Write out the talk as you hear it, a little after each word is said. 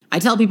I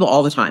tell people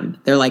all the time,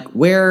 they're like,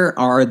 where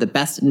are the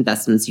best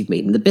investments you've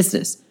made in the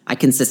business? I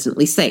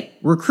consistently say,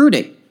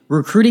 recruiting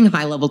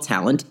high-level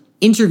talent,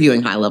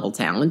 interviewing high-level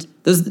talent.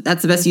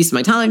 That's the best use of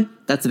my time.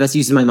 That's the best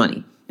use of my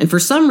money. And for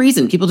some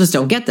reason, people just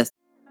don't get this.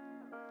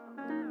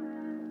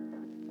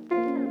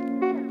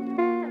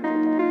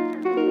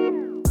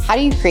 How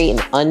do you create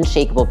an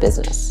unshakable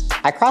business?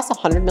 I crossed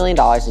 $100 million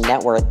in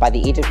net worth by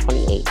the age of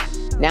 28.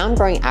 Now I'm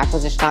growing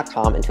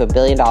Acquisition.com into $1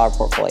 billion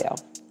portfolio.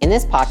 In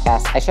this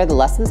podcast, I share the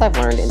lessons I've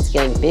learned in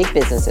scaling big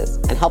businesses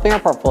and helping our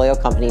portfolio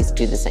companies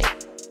do the same.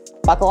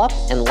 Buckle up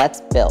and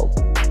let's build.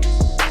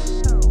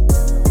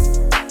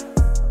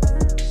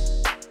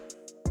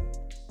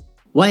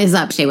 What is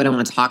up? Today, what I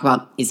want to talk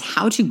about is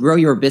how to grow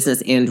your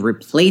business and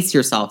replace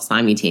yourself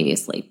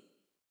simultaneously.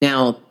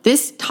 Now,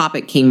 this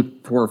topic came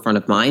forefront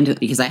of mind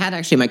because I had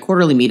actually my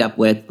quarterly meetup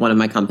with one of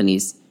my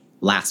companies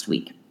last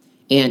week.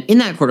 And in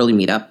that quarterly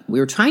meetup, we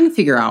were trying to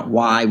figure out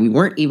why we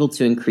weren't able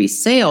to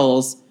increase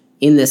sales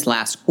in this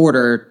last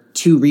quarter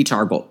to reach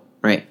our goal,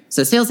 right?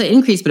 So sales had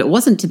increased, but it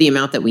wasn't to the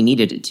amount that we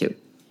needed it to.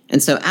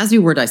 And so as we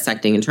were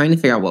dissecting and trying to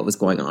figure out what was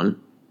going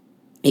on,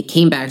 it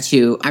came back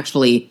to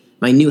actually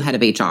my new head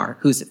of HR,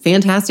 who's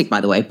fantastic, by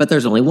the way, but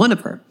there's only one of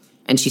her.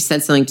 And she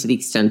said something to the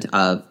extent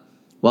of,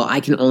 well, I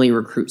can only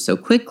recruit so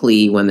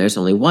quickly when there's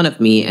only one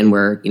of me and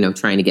we're,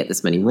 trying to get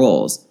this many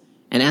roles.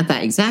 And at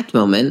that exact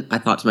moment, I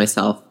thought to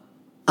myself,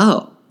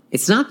 oh,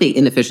 it's not the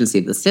inefficiency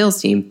of the sales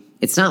team.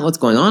 It's not what's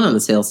going on the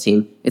sales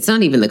team. It's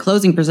not even the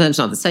closing percentage,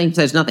 not the selling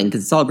percentage, nothing,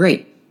 because it's all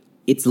great.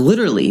 It's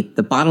literally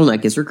the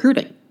bottleneck is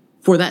recruiting.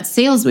 For that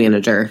sales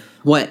manager,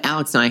 what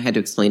Alex and I had to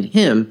explain to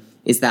him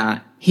is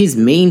that his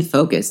main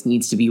focus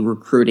needs to be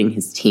recruiting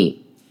his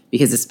team.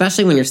 Because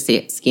especially when you're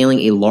scaling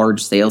a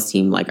large sales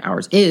team like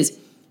ours is,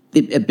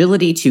 the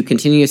ability to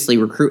continuously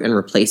recruit and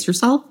replace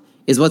yourself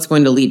is what's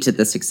going to lead to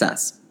the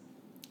success.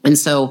 And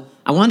so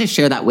I wanted to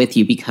share that with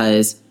you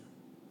because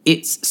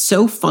it's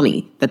so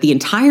funny that the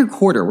entire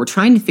quarter we're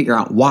trying to figure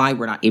out why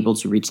we're not able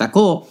to reach that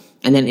goal.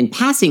 And then in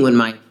passing, when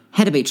my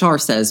head of HR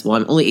says, well,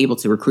 I'm only able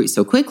to recruit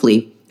so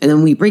quickly. And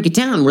then we break it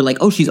down, we're like,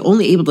 oh, she's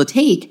only able to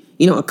take,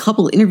 a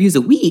couple interviews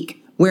a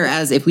week.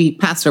 Whereas if we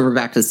passed over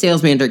back to the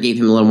sales manager, gave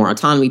him a little more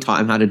autonomy, taught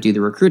him how to do the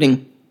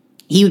recruiting,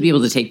 he would be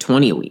able to take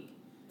 20 a week.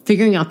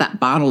 Figuring out that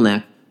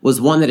bottleneck was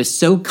one that is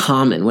so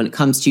common when it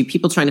comes to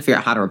people trying to figure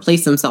out how to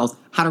replace themselves,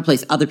 how to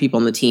replace other people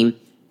on the team.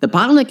 The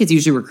bottleneck is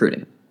usually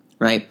recruiting,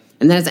 right?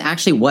 And that is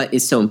actually what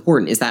is so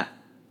important is that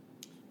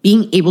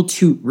being able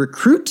to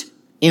recruit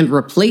and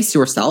replace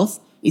yourself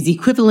is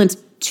equivalent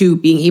to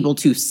being able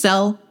to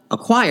sell,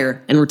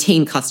 acquire, and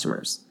retain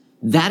customers.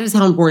 That is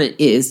how important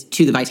it is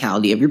to the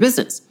vitality of your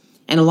business.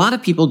 And a lot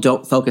of people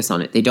don't focus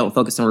on it. They don't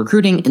focus on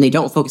recruiting and they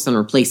don't focus on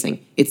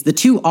replacing. It's the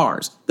two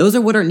R's. Those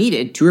are what are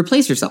needed to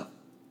replace yourself.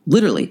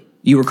 Literally,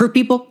 you recruit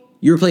people,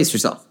 you replace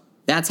yourself.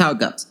 That's how it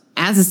goes.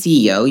 As a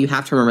CEO, you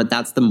have to remember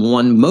that's the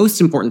one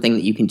most important thing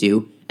that you can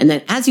do. And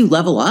then as you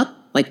level up,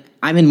 like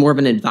I'm in more of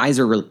an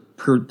advisor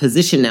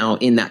position now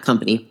in that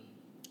company,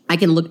 I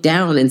can look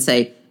down and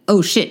say,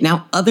 oh shit,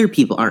 now other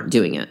people aren't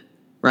doing it,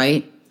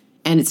 right?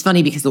 And it's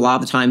funny because a lot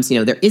of the times,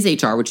 there is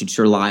HR, which you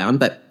should rely on.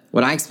 But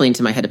what I explained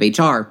to my head of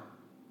HR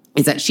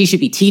is that she should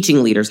be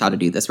teaching leaders how to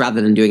do this rather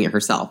than doing it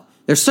herself.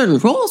 There's certain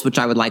roles which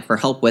I would like her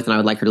help with, and I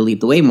would like her to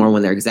lead the way more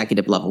when they're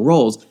executive level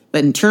roles.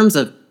 But in terms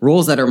of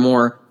roles that are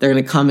more, they're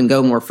going to come and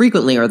go more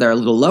frequently, or they're a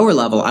little lower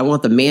level, I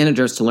want the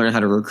managers to learn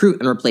how to recruit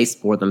and replace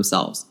for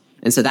themselves.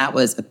 And so that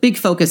was a big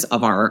focus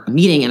of our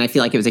meeting, and I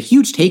feel like it was a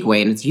huge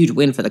takeaway, and it's a huge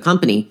win for the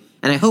company.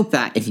 And I hope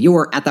that if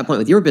you're at that point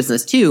with your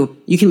business too,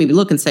 you can maybe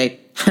look and say,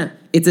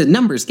 it's a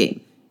numbers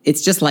game.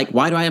 It's just like,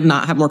 why do I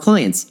not have more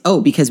clients?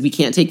 Oh, because we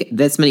can't take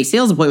this many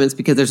sales appointments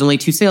because there's only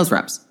 2 sales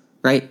reps,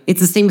 right? It's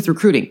the same with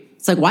recruiting.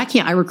 It's like, why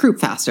can't I recruit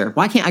faster?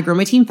 Why can't I grow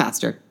my team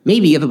faster?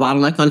 Maybe you have a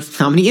bottleneck on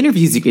how many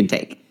interviews you can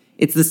take.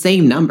 It's the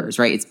same numbers,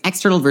 right? It's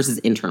external versus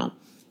internal.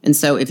 And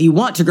so if you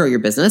want to grow your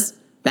business,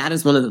 that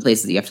is one of the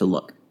places that you have to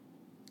look.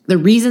 The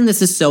reason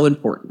this is so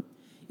important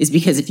is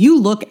because if you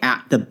look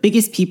at the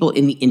biggest people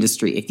in the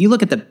industry, if you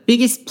look at the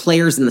biggest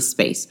players in the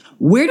space,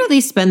 where do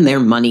they spend their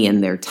money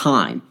and their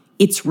time?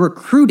 It's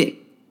recruiting,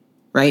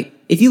 right?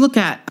 If you look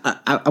at,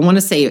 I want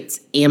to say it's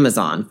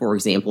Amazon, for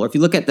example, or if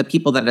you look at the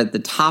people that are at the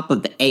top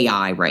of the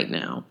AI right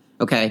now,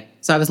 okay?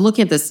 So I was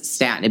looking at this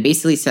stat, and it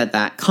basically said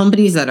that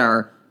companies that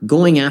are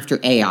going after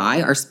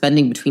AI are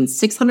spending between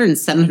 $600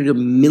 and $700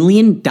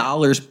 million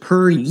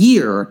per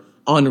year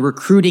on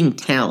recruiting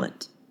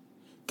talent.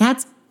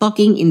 That's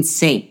fucking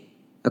insane,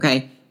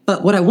 okay?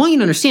 But what I want you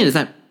to understand is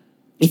that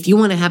if you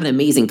want to have an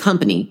amazing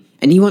company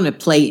and you want to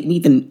play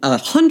even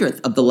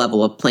 100th of the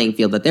level of playing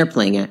field that they're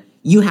playing at,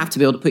 you have to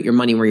be able to put your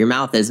money where your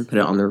mouth is and put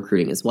it on the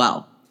recruiting as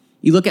well.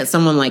 You look at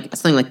something like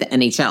the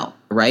NHL,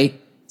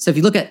 right? So if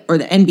you look at, or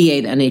the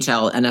NBA, the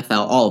NHL,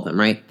 NFL, all of them,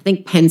 right? I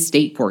think Penn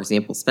State, for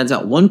example, spends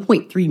about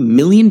 $1.3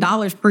 million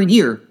per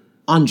year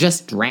on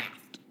just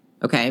draft,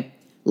 okay?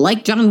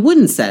 Like John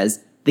Wooden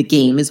says, the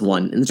game is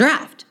won in the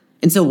draft.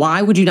 And so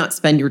why would you not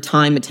spend your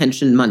time,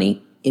 attention,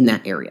 money in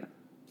that area?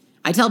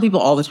 I tell people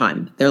all the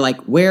time, they're like,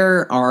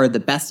 where are the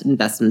best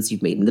investments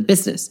you've made in the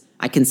business?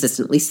 I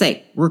consistently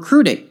say,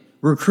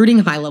 recruiting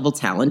high-level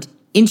talent,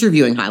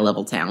 interviewing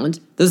high-level talent.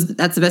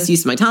 That's the best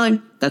use of my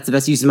time. That's the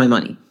best use of my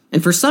money.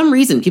 And for some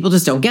reason, people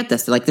just don't get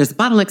this. They're like, there's a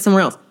bottleneck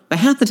somewhere else. But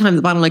half the time,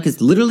 the bottleneck is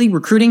literally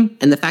recruiting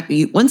and the fact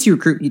that once you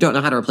recruit, you don't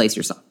know how to replace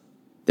yourself.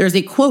 There's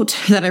a quote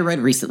that I read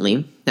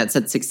recently that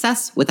said,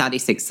 success without a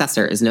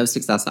successor is no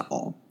success at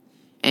all.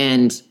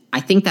 And I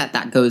think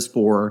that goes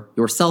for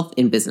yourself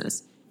in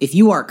business. If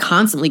you are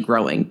constantly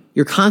growing,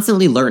 you're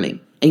constantly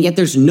learning, and yet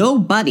there's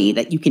nobody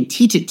that you can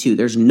teach it to,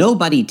 there's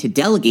nobody to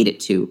delegate it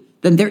to,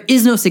 then there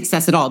is no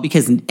success at all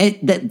because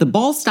the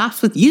ball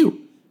stops with you.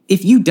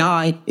 If you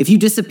die, if you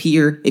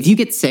disappear, if you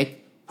get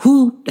sick,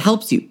 who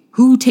helps you?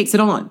 Who takes it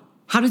on?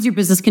 How does your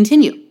business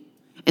continue?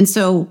 And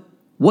so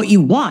what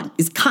you want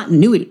is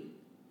continuity.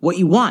 What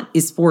you want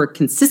is for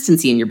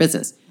consistency in your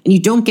business. And you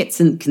don't get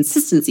some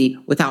consistency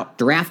without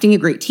drafting a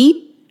great team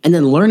and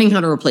then learning how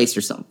to replace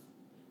yourself.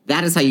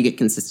 That is how you get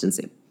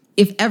consistency.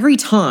 If every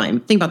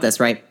time, think about this,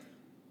 right?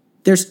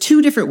 There's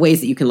two different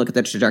ways that you can look at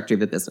the trajectory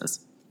of a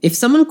business. If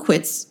someone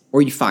quits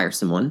or you fire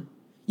someone,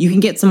 you can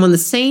get someone the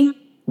same,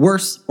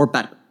 worse, or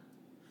better.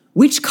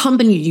 Which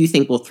company do you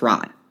think will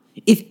thrive?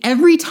 If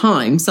every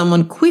time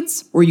someone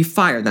quits or you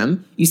fire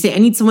them, you say, I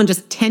need someone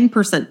just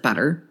 10%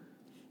 better,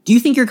 do you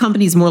think your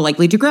company is more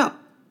likely to grow?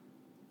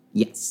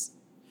 Yes.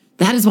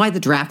 That is why the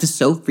draft is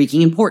so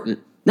freaking important.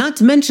 Not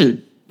to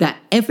mention that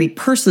every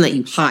person that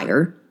you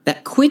hire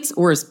that quits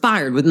or is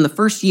fired within the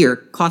first year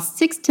costs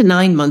 6 to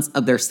 9 months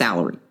of their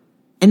salary.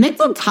 And that's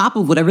on top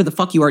of whatever the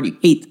fuck you already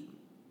paid them.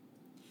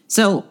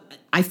 So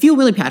I feel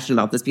really passionate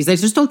about this because I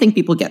just don't think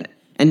people get it.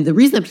 And the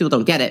reason that people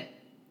don't get it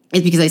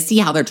is because I see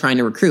how they're trying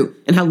to recruit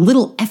and how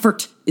little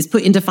effort is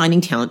put into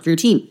finding talent for your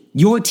team.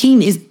 Your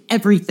team is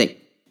everything.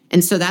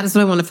 And so that is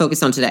what I want to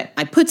focus on today.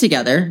 I put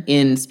together,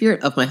 in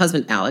spirit of my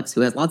husband, Alex,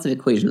 who has lots of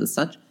equations and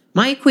such,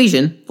 my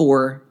equation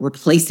for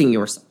replacing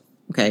yourself,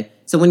 okay?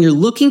 So when you're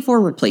looking for a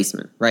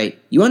replacement, right,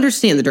 you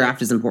understand the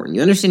draft is important.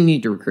 You understand you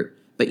need to recruit,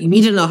 but you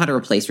need to know how to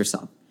replace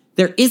yourself.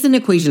 There is an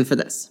equation for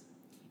this.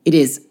 It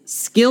is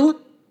skill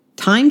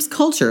times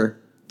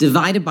culture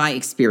divided by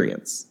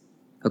experience,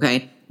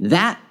 okay?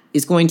 That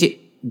is going to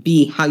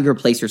be how you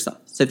replace yourself.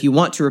 So if you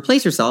want to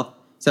replace yourself,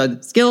 so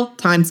skill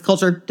times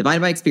culture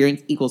divided by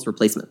experience equals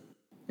replacement,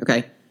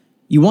 okay?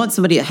 You want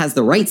somebody that has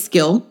the right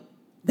skill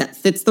that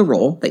fits the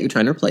role that you're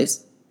trying to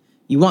replace.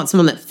 You want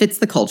someone that fits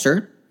the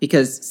culture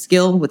because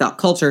skill without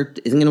culture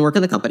isn't going to work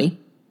in the company.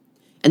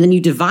 And then you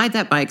divide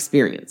that by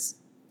experience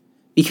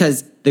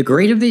because the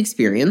greater the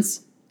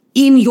experience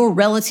in your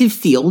relative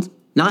field,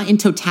 not in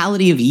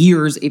totality of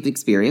years of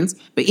experience,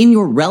 but in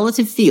your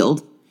relative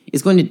field,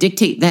 is going to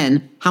dictate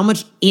then how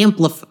much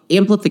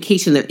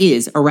amplification there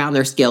is around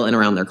their skill and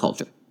around their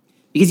culture.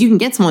 Because you can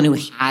get someone who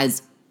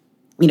has,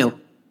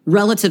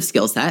 relative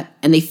skill set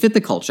and they fit the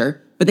culture,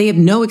 but they have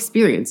no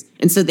experience.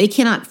 And so they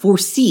cannot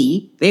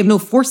foresee, they have no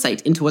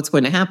foresight into what's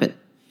going to happen.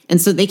 And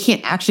so they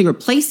can't actually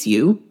replace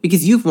you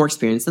because you have more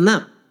experience than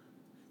them.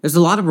 There's a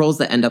lot of roles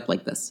that end up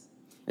like this.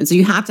 And so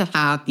you have to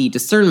have the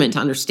discernment to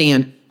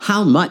understand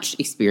how much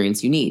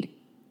experience you need.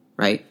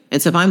 Right?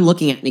 And so if I'm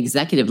looking at an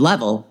executive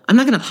level, I'm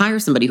not going to hire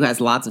somebody who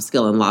has lots of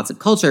skill and lots of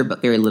culture, but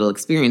very little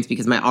experience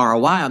because my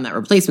ROI on that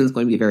replacement is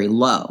going to be very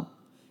low.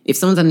 If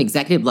someone's on an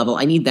executive level,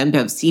 I need them to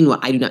have seen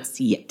what I do not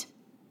see yet.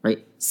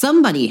 Right?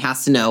 Somebody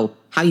has to know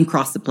how you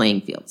cross the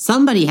playing field.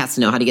 Somebody has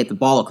to know how to get the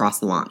ball across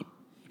the line.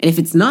 And if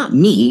it's not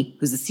me,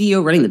 who's the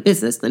CEO running the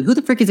business, then who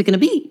the frick is it going to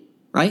be?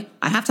 Right?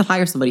 I have to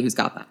hire somebody who's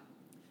got that.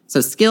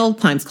 So skill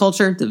times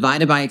culture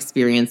divided by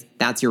experience,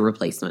 that's your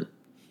replacement.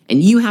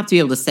 And you have to be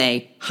able to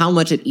say how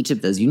much of each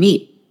of those you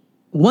need.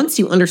 Once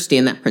you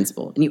understand that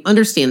principle and you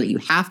understand that you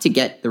have to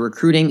get the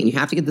recruiting and you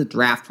have to get the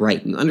draft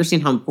right, and you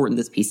understand how important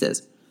this piece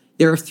is,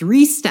 there are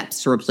 3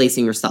 steps to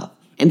replacing yourself.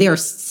 And they are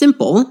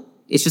simple.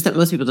 It's just that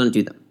most people don't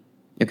do them.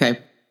 Okay?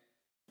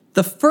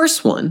 The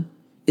first one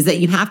is that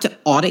you have to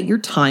audit your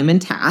time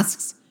and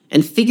tasks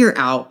and figure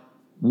out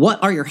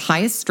what are your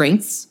highest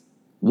strengths,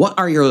 what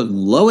are your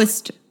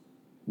lowest,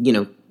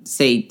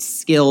 say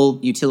skill,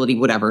 utility,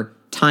 whatever,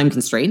 time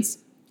constraints.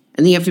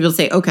 And then you have to be able to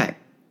say, okay,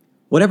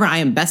 whatever I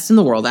am best in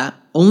the world at,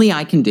 only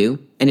I can do,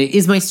 and it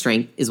is my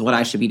strength, is what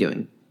I should be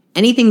doing.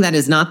 Anything that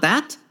is not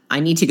that, I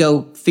need to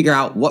go figure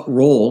out what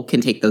role can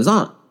take those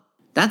on.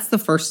 That's the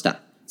first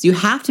step. So you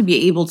have to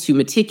be able to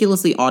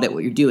meticulously audit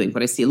what you're doing.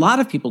 What I see a lot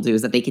of people do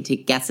is that they can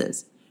take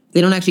guesses.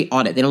 They don't actually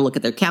audit. They don't look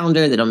at their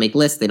calendar. They don't make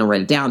lists. They don't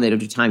write it down. They don't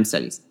do time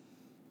studies.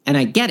 And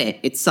I get it.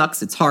 It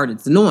sucks. It's hard.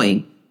 It's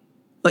annoying.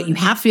 But you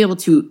have to be able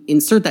to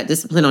insert that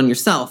discipline on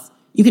yourself.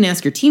 You can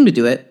ask your team to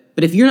do it.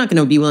 But if you're not going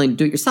to be willing to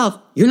do it yourself,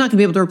 you're not going to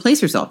be able to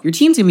replace yourself. Your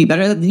team's going to be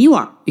better than you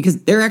are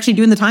because they're actually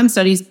doing the time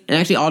studies and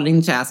actually auditing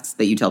the tasks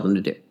that you tell them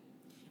to do.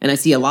 And I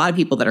see a lot of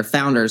people that are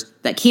founders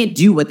that can't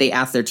do what they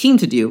ask their team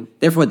to do.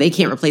 Therefore, they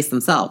can't replace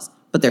themselves.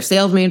 But their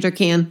sales manager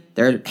can,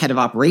 their head of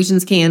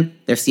operations can,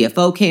 their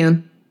CFO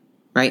can,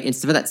 right?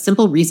 It's for that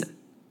simple reason.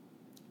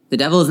 The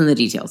devil is in the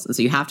details. And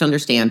so you have to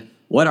understand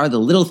what are the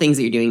little things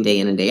that you're doing day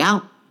in and day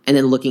out, and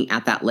then looking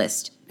at that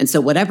list And so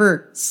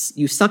whatever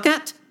you suck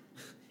at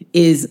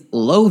is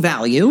low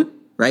value,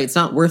 right? It's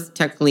not worth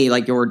technically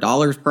like your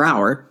dollars per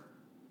hour,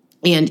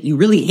 and you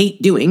really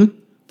hate doing.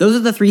 Those are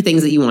the 3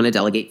 things that you want to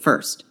delegate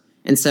first.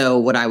 And so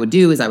what I would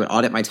do is I would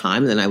audit my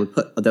time, and then I would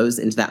put those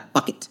into that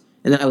bucket.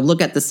 And then I would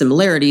look at the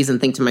similarities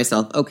and think to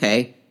myself,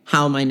 okay,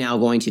 how am I now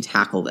going to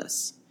tackle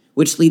this?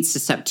 Which leads to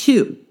step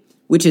 2,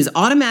 which is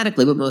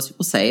automatically what most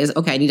people say is,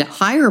 okay, I need to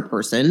hire a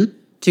person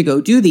to go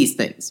do these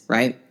things,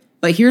 right?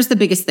 But here's the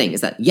biggest thing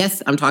is that,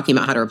 yes, I'm talking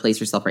about how to replace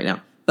yourself right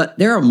now, but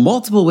there are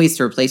multiple ways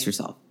to replace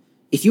yourself.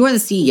 If you are the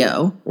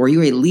CEO or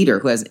you're a leader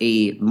who has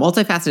a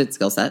multifaceted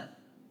skill set,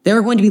 there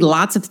are going to be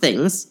lots of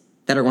things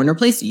that are going to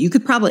replace you. You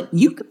could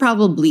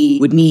probably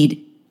would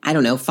need,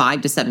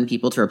 5 to 7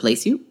 people to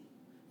replace you.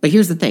 But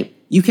here's the thing.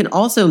 You can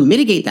also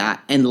mitigate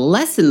that and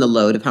lessen the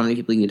load of how many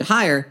people you need to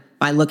hire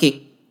by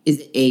looking,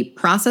 is it a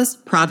process,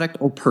 project,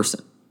 or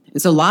person?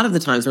 And so a lot of the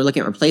times we're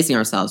looking at replacing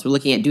ourselves. We're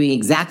looking at doing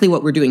exactly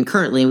what we're doing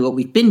currently and what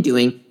we've been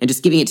doing and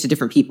just giving it to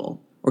different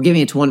people or giving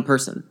it to one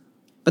person.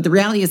 But the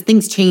reality is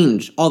things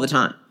change all the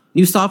time.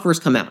 New softwares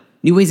come out.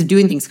 New ways of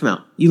doing things come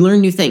out. You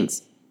learn new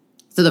things.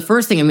 So the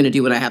first thing I'm going to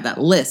do when I have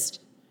that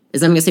list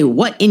is I'm going to say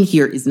what in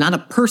here is not a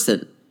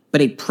person, but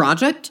a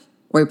project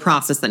or a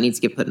process that needs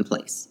to get put in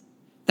place.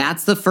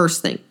 That's the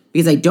first thing,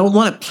 because I don't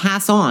want to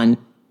pass on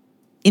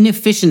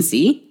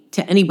inefficiency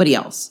to anybody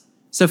else.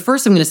 So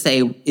first I'm going to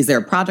say, is there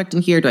a project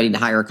in here? Do I need to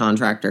hire a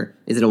contractor?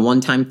 Is it a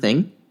one-time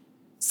thing?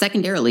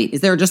 Secondarily,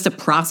 is there just a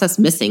process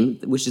missing,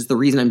 which is the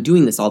reason I'm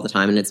doing this all the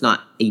time and it's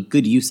not a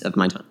good use of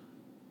my time?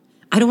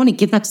 I don't want to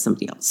give that to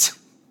somebody else.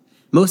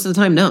 Most of the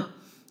time, no.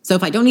 So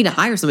if I don't need to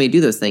hire somebody to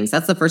do those things,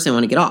 that's the first thing I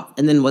want to get off.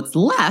 And then what's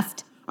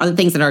left are the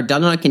things that are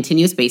done on a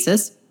continuous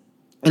basis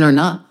and are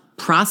not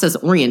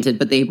process-oriented,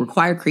 but they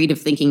require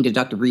creative thinking,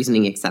 deductive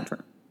reasoning,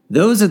 etc.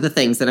 Those are the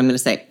things that I'm going to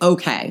say,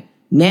 okay,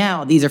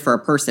 now these are for a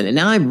person. And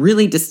now I've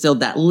really distilled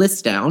that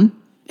list down,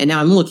 and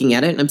now I'm looking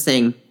at it and I'm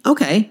saying,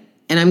 okay,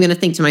 and I'm going to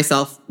think to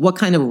myself, what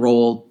kind of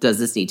role does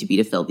this need to be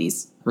to fill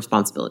these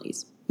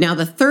responsibilities? Now,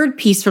 the third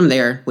piece from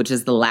there, which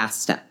is the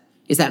last step,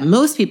 is that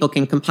most people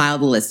can compile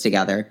the list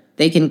together.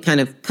 They can kind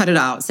of cut it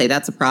out, say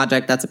that's a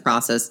project, that's a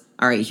process.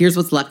 All right, here's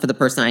what's left for the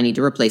person I need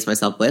to replace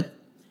myself with.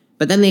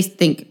 But then they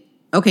think,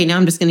 okay, now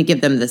I'm just going to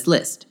give them this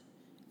list.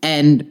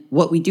 And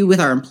what we do with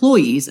our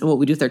employees and what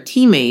we do with our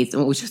teammates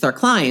and what we do with our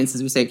clients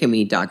is we say, okay, we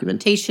need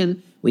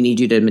documentation. We need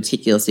you to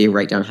meticulously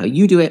write down how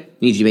you do it.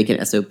 We need you to make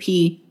an SOP.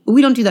 But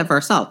we don't do that for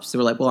ourselves. So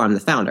we're like, well, I'm the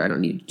founder. I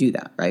don't need to do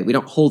that, right? We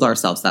don't hold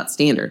ourselves that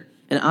standard.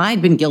 And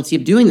I've been guilty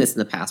of doing this in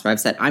the past where I've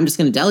said, I'm just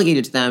going to delegate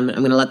it to them. I'm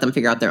going to let them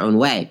figure out their own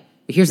way.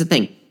 But here's the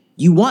thing.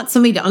 You want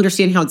somebody to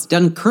understand how it's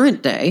done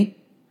current day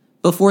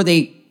before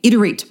they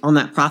iterate on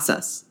that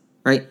process,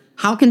 right?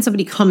 How can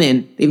somebody come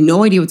in, they have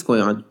no idea what's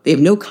going on, they have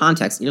no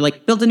context, and you're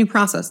like, build a new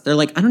process. They're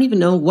like, I don't even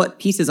know what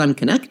pieces I'm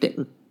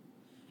connecting.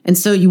 And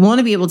so you want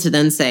to be able to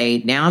then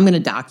say, now I'm going to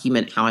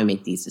document how I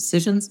make these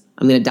decisions.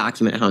 I'm going to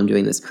document how I'm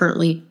doing this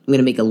currently. I'm going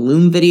to make a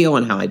Loom video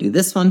on how I do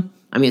this one.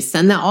 I'm going to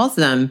send that all to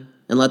them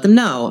and let them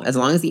know, as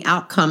long as the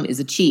outcome is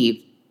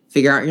achieved,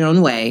 figure out your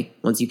own way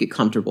once you get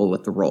comfortable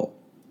with the role.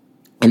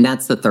 And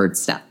that's the third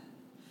step.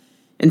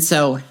 And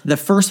so the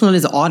first one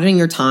is auditing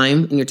your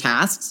time and your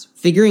tasks,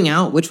 figuring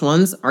out which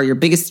ones are your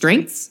biggest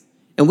strengths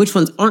and which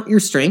ones aren't your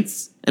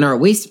strengths and are a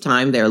waste of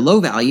time. They're low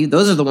value.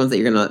 Those are the ones that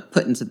you're going to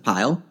put into the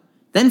pile.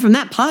 Then from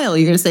that pile,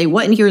 you're going to say,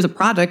 what in here is a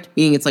project,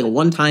 meaning it's like a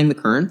one-time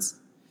occurrence?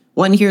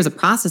 What in here is a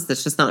process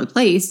that's just not in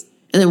place?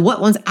 And then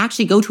what ones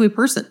actually go to a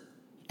person?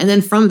 And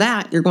then from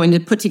that, you're going to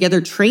put together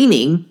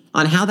training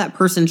on how that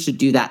person should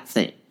do that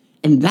thing.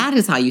 And that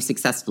is how you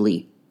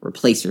successfully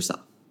replace yourself.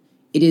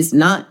 It is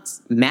not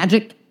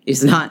magic.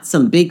 It's not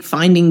some big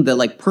finding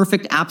the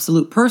perfect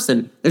absolute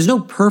person. There's no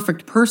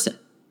perfect person.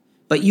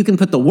 But you can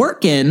put the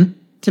work in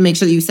to make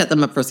sure that you set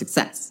them up for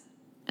success.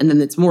 And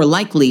then it's more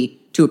likely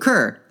to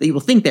occur that you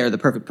will think they're the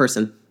perfect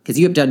person because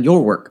you have done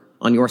your work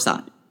on your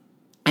side.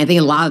 I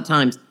think a lot of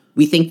times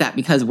we think that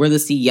because we're the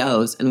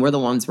CEOs and we're the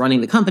ones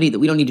running the company that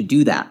we don't need to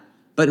do that.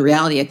 But in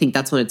reality, I think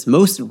that's when it's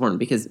most important,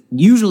 because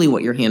usually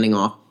what you're handing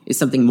off is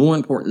something more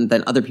important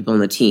than other people on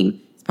the team.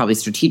 It's probably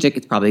strategic.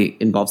 It probably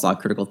involves a lot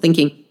of critical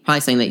thinking, probably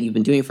something that you've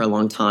been doing for a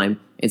long time.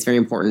 It's very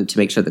important to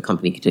make sure the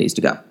company continues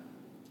to go.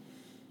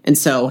 And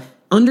so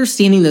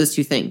understanding those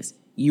two things,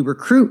 you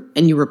recruit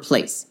and you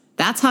replace.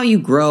 That's how you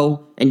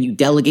grow and you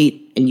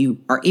delegate and you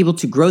are able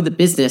to grow the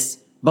business,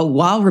 but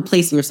while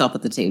replacing yourself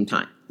at the same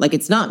time.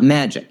 It's not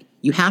magic.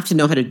 You have to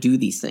know how to do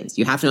these things.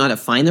 You have to know how to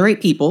find the right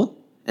people,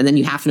 and then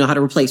you have to know how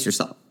to replace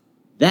yourself.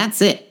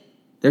 That's it.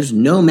 There's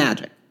no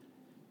magic.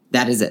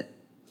 That is it.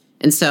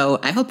 And so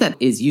I hope that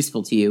is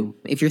useful to you.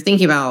 If you're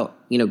thinking about,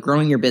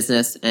 growing your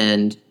business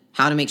and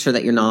how to make sure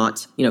that you're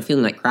not,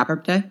 feeling like crap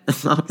every day.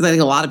 Because I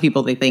think a lot of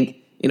people, they think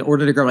in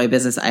order to grow my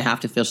business, I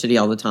have to feel shitty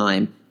all the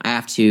time. I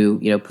have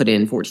to, put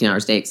in 14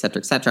 hours a day, et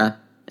cetera, et cetera.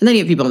 And then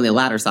you have people on the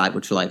latter side,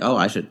 which are like, oh,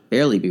 I should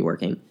barely be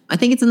working. I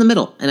think it's in the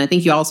middle. And I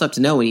think you also have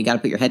to know when you got to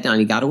put your head down,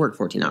 you got to work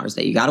 14 hours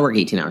a day. You got to work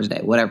 18 hours a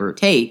day, whatever it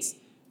takes,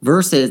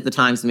 versus the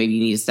times maybe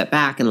you need to step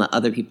back and let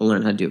other people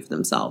learn how to do it for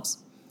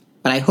themselves.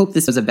 But I hope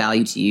this was of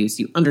value to you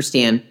so you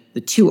understand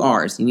the 2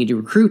 R's. You need to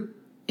recruit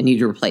and you need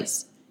to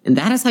replace. And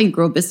that is how you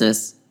grow a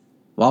business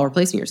while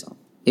replacing yourself.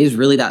 It is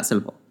really that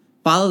simple.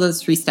 Follow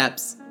those 3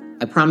 steps.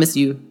 I promise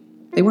you,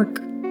 they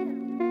work.